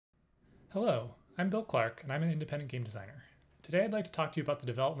Hello, I'm Bill Clark, and I'm an independent game designer. Today I'd like to talk to you about the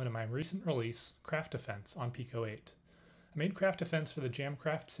development of my recent release, CrafDefense, on Pico 8. I made CrafDefense for the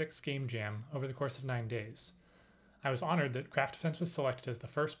Jamcraft 6 Game Jam over the course of 9 days. I was honored that CrafDefense was selected as the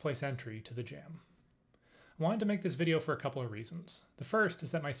first place entry to the Jam. I wanted to make this video for a couple of reasons. The first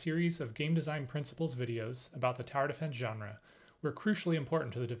is that my series of game design principles videos about the tower defense genre were crucially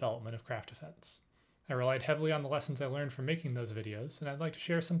important to the development of CrafDefense. I relied heavily on the lessons I learned from making those videos, and I'd like to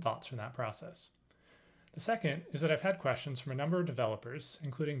share some thoughts from that process. The second is that I've had questions from a number of developers,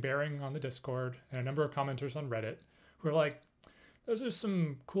 including Bearing on the Discord and a number of commenters on Reddit, who are like, those are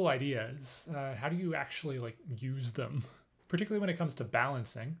some cool ideas. How do you actually use them? Particularly when it comes to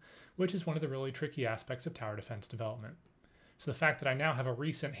balancing, which is one of the really tricky aspects of tower defense development. So the fact that I now have a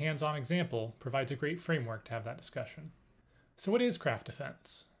recent hands-on example provides a great framework to have that discussion. So what is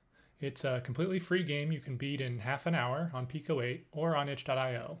CrafDefense? It's a completely free game you can beat in half an hour on Pico 8 or on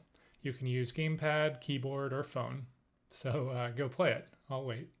itch.io. You can use gamepad, keyboard, or phone. So go play it. I'll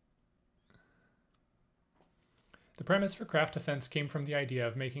wait. The premise for CrafDefense came from the idea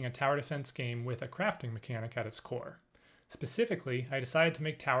of making a tower defense game with a crafting mechanic at its core. Specifically, I decided to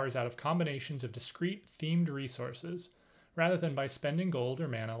make towers out of combinations of discrete, themed resources, rather than by spending gold or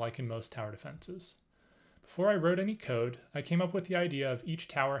mana like in most tower defenses. Before I wrote any code, I came up with the idea of each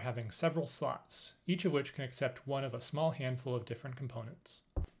tower having several slots, each of which can accept one of a small handful of different components.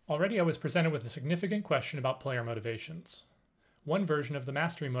 Already I was presented with a significant question about player motivations. One version of the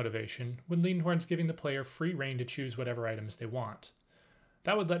mastery motivation would lean towards giving the player free rein to choose whatever items they want.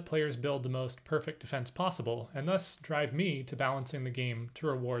 That would let players build the most perfect defense possible, and thus drive me to balancing the game to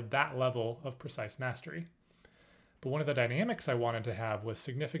reward that level of precise mastery. But one of the dynamics I wanted to have was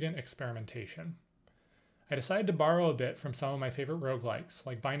significant experimentation. I decided to borrow a bit from some of my favorite roguelikes,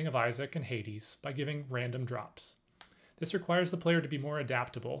 like Binding of Isaac and Hades, by giving random drops. This requires the player to be more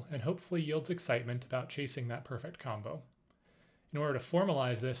adaptable, and hopefully yields excitement about chasing that perfect combo. In order to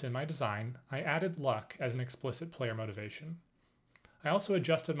formalize this in my design, I added luck as an explicit player motivation. I also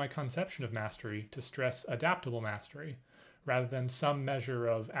adjusted my conception of mastery to stress adaptable mastery, rather than some measure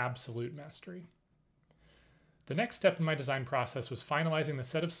of absolute mastery. The next step in my design process was finalizing the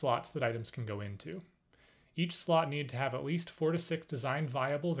set of slots that items can go into. Each slot needed to have at least 4 to 6 designed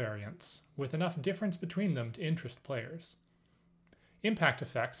viable variants, with enough difference between them to interest players. Impact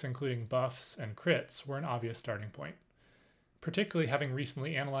effects, including buffs and crits, were an obvious starting point. Particularly having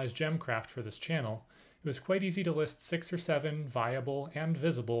recently analyzed Gemcraft for this channel, it was quite easy to list 6 or 7 viable and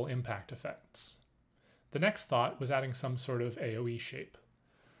visible impact effects. The next thought was adding some sort of AoE shape.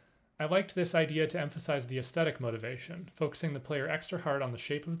 I liked this idea to emphasize the aesthetic motivation, focusing the player extra hard on the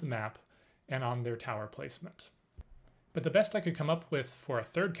shape of the map and on their tower placement. But the best I could come up with for a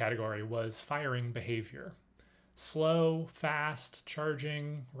third category was firing behavior. Slow, fast,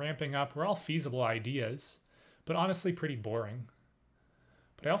 charging, ramping up were all feasible ideas, but honestly pretty boring.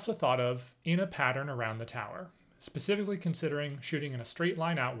 But I also thought of in a pattern around the tower, specifically considering shooting in a straight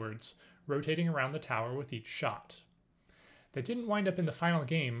line outwards, rotating around the tower with each shot. That didn't wind up in the final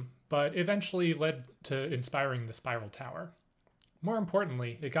game, but eventually led to inspiring the spiral tower. More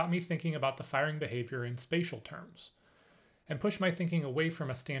importantly, it got me thinking about the firing behavior in spatial terms, and pushed my thinking away from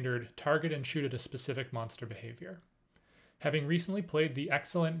a standard target and shoot at a specific monster behavior. Having recently played the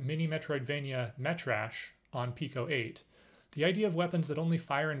excellent mini Metroidvania Metrash on Pico 8, the idea of weapons that only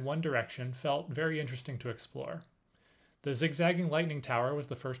fire in one direction felt very interesting to explore. The zigzagging lightning tower was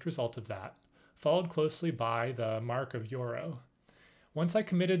the first result of that, followed closely by the Mark of Yoro. Once I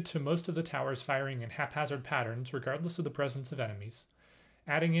committed to most of the towers firing in haphazard patterns regardless of the presence of enemies,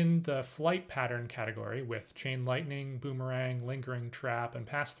 adding in the flight pattern category with chain lightning, boomerang, lingering trap, and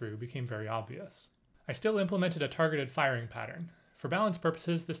pass-through became very obvious. I still implemented a targeted firing pattern. For balance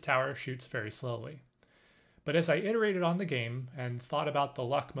purposes, this tower shoots very slowly. But as I iterated on the game and thought about the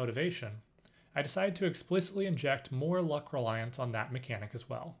luck motivation, I decided to explicitly inject more luck reliance on that mechanic as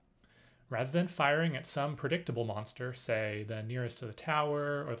well. Rather than firing at some predictable monster, say the nearest to the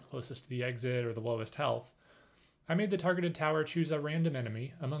tower, or the closest to the exit, or the lowest health, I made the targeted tower choose a random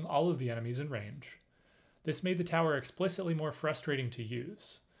enemy among all of the enemies in range. This made the tower explicitly more frustrating to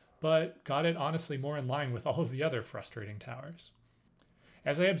use, but got it honestly more in line with all of the other frustrating towers.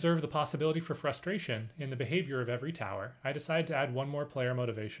 As I observed the possibility for frustration in the behavior of every tower, I decided to add one more player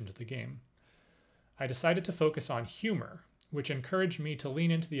motivation to the game. I decided to focus on humor, which encouraged me to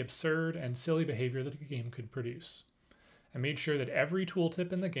lean into the absurd and silly behavior that the game could produce. I made sure that every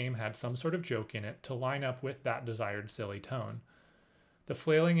tooltip in the game had some sort of joke in it to line up with that desired silly tone. The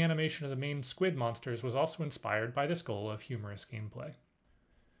flailing animation of the main squid monsters was also inspired by this goal of humorous gameplay.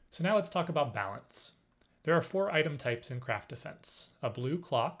 So now let's talk about balance. There are 4 item types in CrafDefense: a blue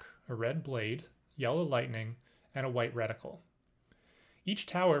clock, a red blade, yellow lightning, and a white reticle. Each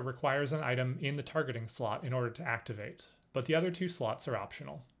tower requires an item in the targeting slot in order to activate, but the other 2 slots are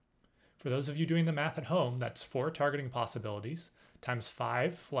optional. For those of you doing the math at home, that's 4 targeting possibilities times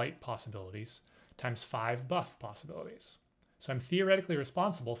 5 flight possibilities times 5 buff possibilities. So I'm theoretically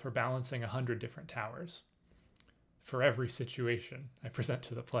responsible for balancing 100 different towers for every situation I present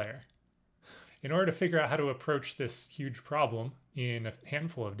to the player. In order to figure out how to approach this huge problem in a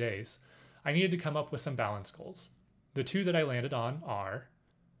handful of days, I needed to come up with some balance goals. The 2 that I landed on are,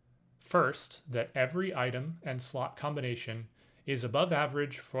 first, that every item and slot combination is above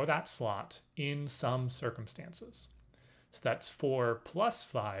average for that slot in some circumstances. So that's 4 plus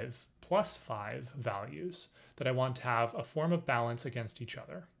 5 plus 5 values that I want to have a form of balance against each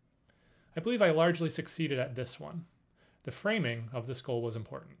other. I believe I largely succeeded at this one. The framing of this goal was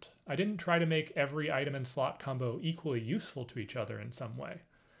important. I didn't try to make every item and slot combo equally useful to each other in some way.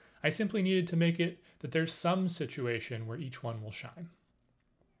 I simply needed to make it that there's some situation where each one will shine.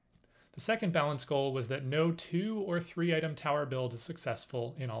 The second balance goal was that no 2 or 3 item tower build is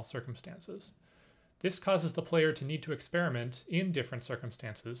successful in all circumstances. This causes the player to need to experiment in different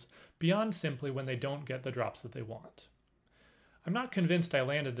circumstances beyond simply when they don't get the drops that they want. I'm not convinced I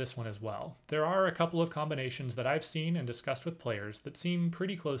landed this one as well. There are a couple of combinations that I've seen and discussed with players that seem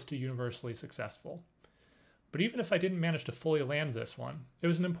pretty close to universally successful. But even if I didn't manage to fully land this one, it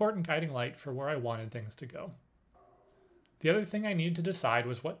was an important guiding light for where I wanted things to go. The other thing I needed to decide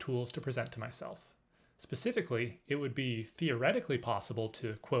was what tools to present to myself. Specifically, it would be theoretically possible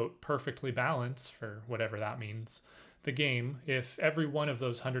to, quote, perfectly balance, for whatever that means, the game if every one of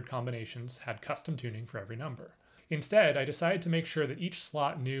those 100 combinations had custom tuning for every number. Instead, I decided to make sure that each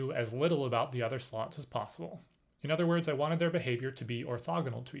slot knew as little about the other slots as possible. In other words, I wanted their behavior to be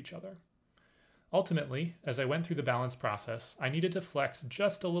orthogonal to each other. Ultimately, as I went through the balance process, I needed to flex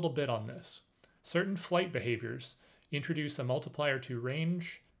just a little bit on this. Certain flight behaviors introduce a multiplier to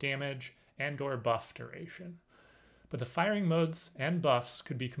range, damage, and/or buff duration. But the firing modes and buffs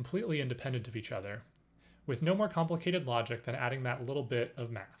could be completely independent of each other, with no more complicated logic than adding that little bit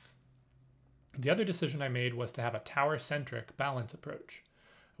of math. The other decision I made was to have a tower-centric balance approach.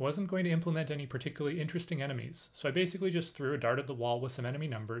 I wasn't going to implement any particularly interesting enemies, so I basically just threw a dart at the wall with some enemy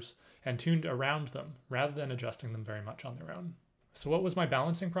numbers and tuned around them, rather than adjusting them very much on their own. So what was my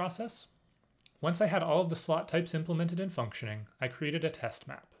balancing process? Once I had all of the slot types implemented and functioning, I created a test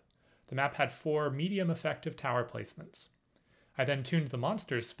map. The map had 4 medium effective tower placements. I then tuned the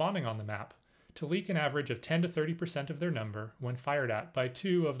monsters spawning on the map to leak an average of 10 to 30% of their number when fired at by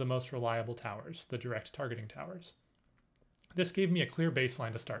 2 of the most reliable towers, the direct targeting towers. This gave me a clear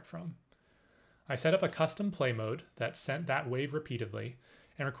baseline to start from. I set up a custom play mode that sent that wave repeatedly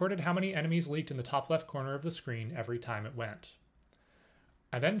and recorded how many enemies leaked in the top left corner of the screen every time it went.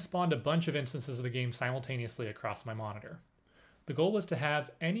 I then spawned a bunch of instances of the game simultaneously across my monitor. The goal was to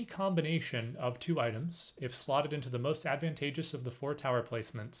have any combination of 2 items, if slotted into the most advantageous of the 4 tower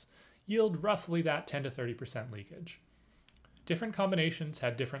placements, yield roughly that 10 to 30% leakage. Different combinations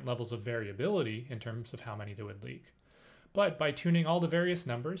had different levels of variability in terms of how many they would leak. But by tuning all the various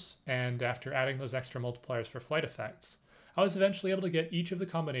numbers, and after adding those extra multipliers for flight effects, I was eventually able to get each of the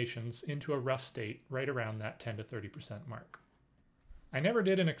combinations into a rough state right around that 10 to 30% mark. I never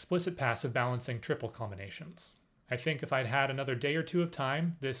did an explicit pass of balancing triple combinations. I think if I'd had another day or 2 of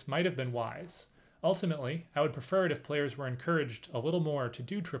time, this might have been wise. Ultimately, I would prefer it if players were encouraged a little more to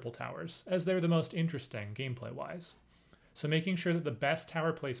do triple towers, as they're the most interesting gameplay-wise. So making sure that the best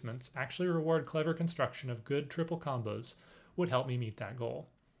tower placements actually reward clever construction of good triple combos would help me meet that goal.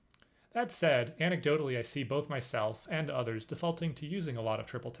 That said, anecdotally I see both myself and others defaulting to using a lot of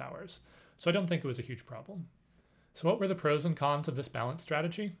triple towers, so I don't think it was a huge problem. So what were the pros and cons of this balance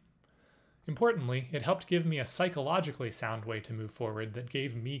strategy? Importantly, it helped give me a psychologically sound way to move forward that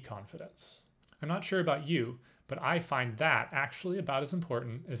gave me confidence. I'm not sure about you, but I find that actually about as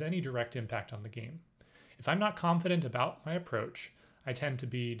important as any direct impact on the game. If I'm not confident about my approach, I tend to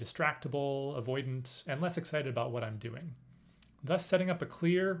be distractible, avoidant, and less excited about what I'm doing. Thus, setting up a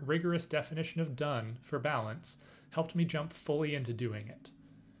clear, rigorous definition of done for balance helped me jump fully into doing it.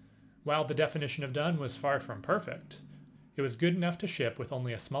 While the definition of done was far from perfect, it was good enough to ship with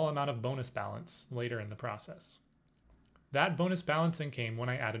only a small amount of bonus balance later in the process. That bonus balancing came when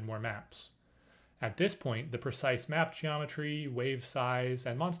I added more maps. At this point, the precise map geometry, wave size,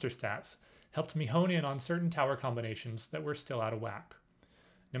 and monster stats helped me hone in on certain tower combinations that were still out of whack.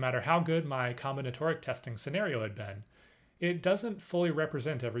 No matter how good my combinatoric testing scenario had been, it doesn't fully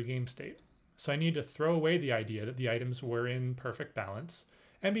represent every game state, so I need to throw away the idea that the items were in perfect balance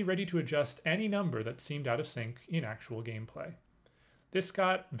and be ready to adjust any number that seemed out of sync in actual gameplay. This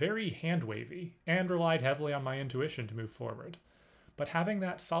got very hand-wavy and relied heavily on my intuition to move forward, but having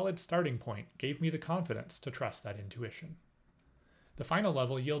that solid starting point gave me the confidence to trust that intuition. The final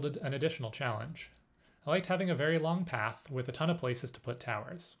level yielded an additional challenge. I liked having a very long path with a ton of places to put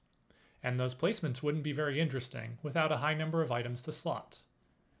towers, and those placements wouldn't be very interesting without a high number of items to slot.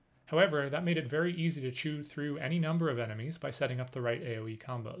 However, that made it very easy to chew through any number of enemies by setting up the right AoE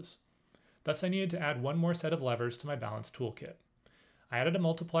combos. Thus I needed to add one more set of levers to my balance toolkit. I added a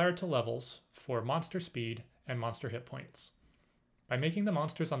multiplier to levels for monster speed and monster hit points. By making the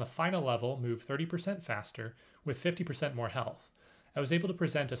monsters on the final level move 30% faster with 50% more health, I was able to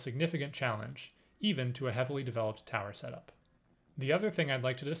present a significant challenge, even to a heavily developed tower setup. The other thing I'd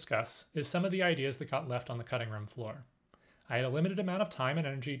like to discuss is some of the ideas that got left on the cutting room floor. I had a limited amount of time and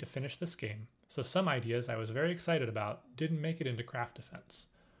energy to finish this game, so some ideas I was very excited about didn't make it into CrafDefense.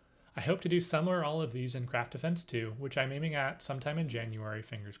 I hope to do some or all of these in CrafDefense 2, which I'm aiming at sometime in January,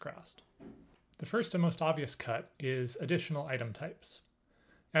 fingers crossed. The first and most obvious cut is additional item types.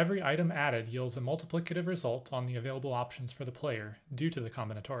 Every item added yields a multiplicative result on the available options for the player due to the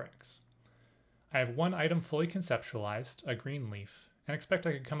combinatorics. I have one item fully conceptualized, a green leaf, and expect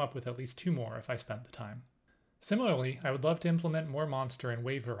I could come up with at least 2 more if I spent the time. Similarly, I would love to implement more monster and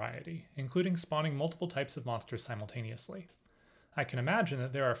wave variety, including spawning multiple types of monsters simultaneously. I can imagine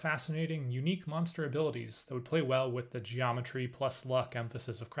that there are fascinating, unique monster abilities that would play well with the geometry plus luck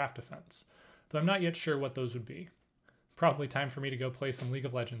emphasis of CrafDefense, though I'm not yet sure what those would be. Probably time for me to go play some League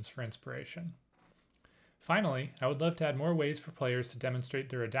of Legends for inspiration. Finally, I would love to add more ways for players to demonstrate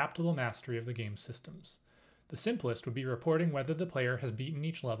their adaptable mastery of the game's systems. The simplest would be reporting whether the player has beaten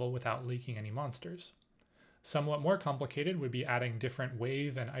each level without leaking any monsters. Somewhat more complicated would be adding different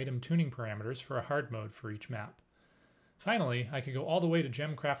wave and item tuning parameters for a hard mode for each map. Finally, I could go all the way to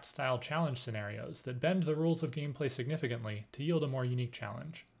Gemcraft-style challenge scenarios that bend the rules of gameplay significantly to yield a more unique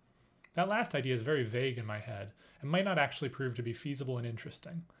challenge. That last idea is very vague in my head and might not actually prove to be feasible and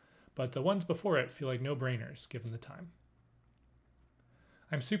interesting, but the ones before it feel like no-brainers given the time.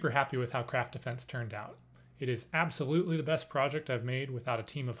 I'm super happy with how CrafDefense turned out. It is absolutely the best project I've made without a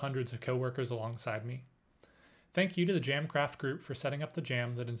team of hundreds of coworkers alongside me. Thank you to the Jamcraft group for setting up the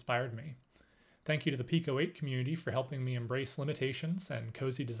jam that inspired me. Thank you to the Pico 8 community for helping me embrace limitations and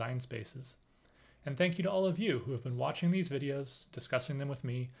cozy design spaces. And thank you to all of you who have been watching these videos, discussing them with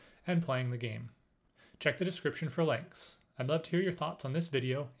me, and playing the game. Check the description for links. I'd love to hear your thoughts on this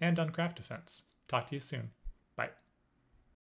video and on CrafDefense. Talk to you soon. Bye.